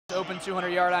Open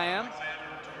 200-yard IM.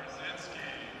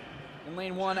 In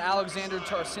lane 1, Alexander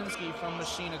Tarsinski from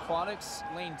Machine Aquatics.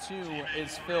 Lane 2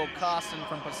 is Phil Costin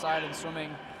from Poseidon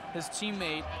Swimming. His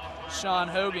teammate, Sean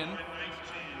Hogan,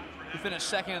 who finished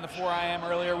second in the 4 IM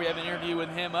earlier. We have an interview with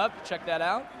him up. Check that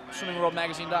out,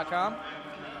 swimmingworldmagazine.com.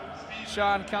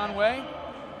 Sean Conway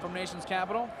from Nation's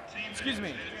Capital. Excuse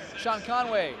me, Sean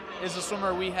Conway is the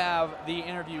swimmer we have the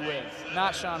interview with,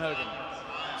 not Sean Hogan.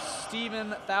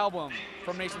 Stephen Thalblum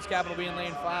from Nation's Capital will be in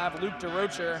lane 5. Luke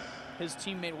DeRocher, his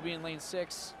teammate, will be in lane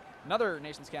 6. Another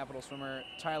Nation's Capital swimmer,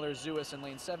 Tyler Zewis, in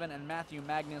lane 7, and Matthew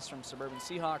Magnus from Suburban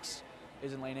Seahawks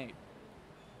is in lane 8.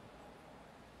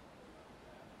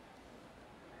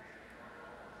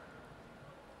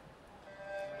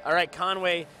 All right,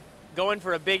 Conway going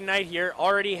for a big night here.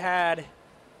 Already had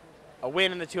a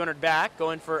win in the 200 back,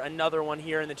 going for another one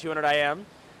here in the 200 IM.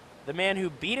 The man who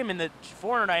beat him in the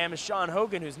 400 IM is Sean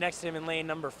Hogan, who's next to him in lane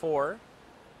number 4.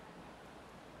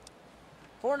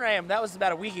 400 IM, that was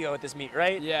about a week ago at this meet,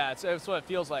 right? Yeah, it's what it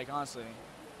feels like, honestly.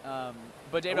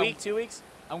 But David, a week, 2 weeks?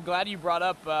 I'm glad you brought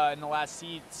up in the last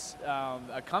seats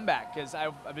a comeback, because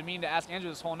I've been meaning to ask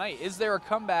Andrew this whole night. Is there a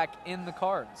comeback in the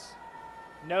cards?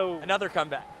 No. Another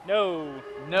comeback. No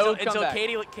until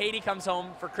Katie comes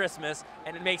home for Christmas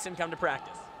and it makes him come to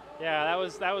practice. Yeah,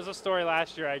 that was a story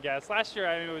last year, I guess. Last year,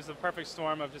 I mean, it was the perfect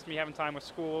storm of just me having time with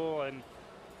school and,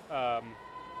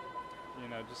 you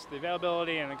know, just the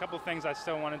availability and a couple of things I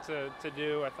still wanted to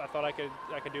do. I thought I could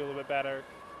do a little bit better.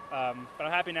 But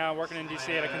I'm happy now working in DC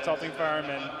at a consulting firm,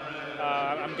 and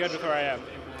I'm good with where I am.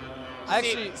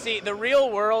 See, the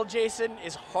real world, Jason,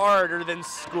 is harder than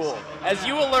school, as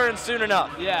you will learn soon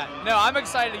enough. Yeah, no, I'm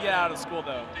excited to get out of school,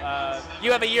 though.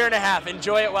 You have a year and a half.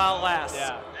 Enjoy it while it lasts.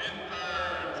 Yeah.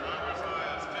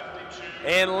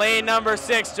 In lane number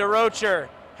 6, DeRocher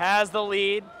has the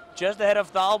lead, just ahead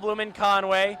of Thalblum and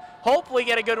Conway. Hopefully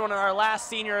get a good one in our last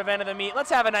senior event of the meet. Let's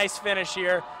have a nice finish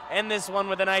here. End this one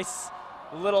with a nice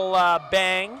little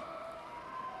bang.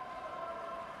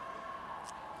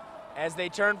 As they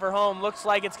turn for home, looks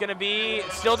like it's going to be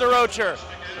still DeRocher.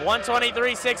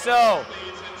 1:23.60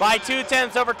 by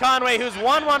 0.2 over Conway, who's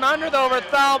 1 under over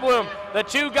Thalblum. The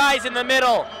two guys in the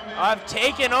middle have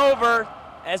taken over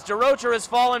as DeRocher has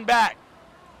fallen back.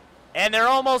 And they're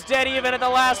almost dead even at the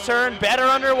last turn. Better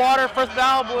underwater for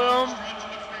Thalblum.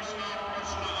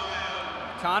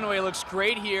 Conway looks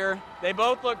great here. They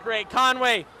both look great.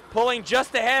 Conway pulling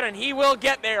just ahead, and he will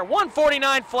get there.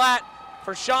 1:49 flat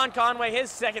for Sean Conway,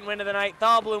 his second win of the night.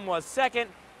 Thalblum was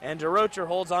second, and DeRocher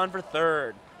holds on for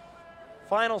third.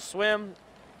 Final swim,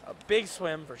 a big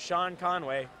swim for Sean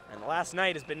Conway, and the last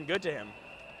night has been good to him.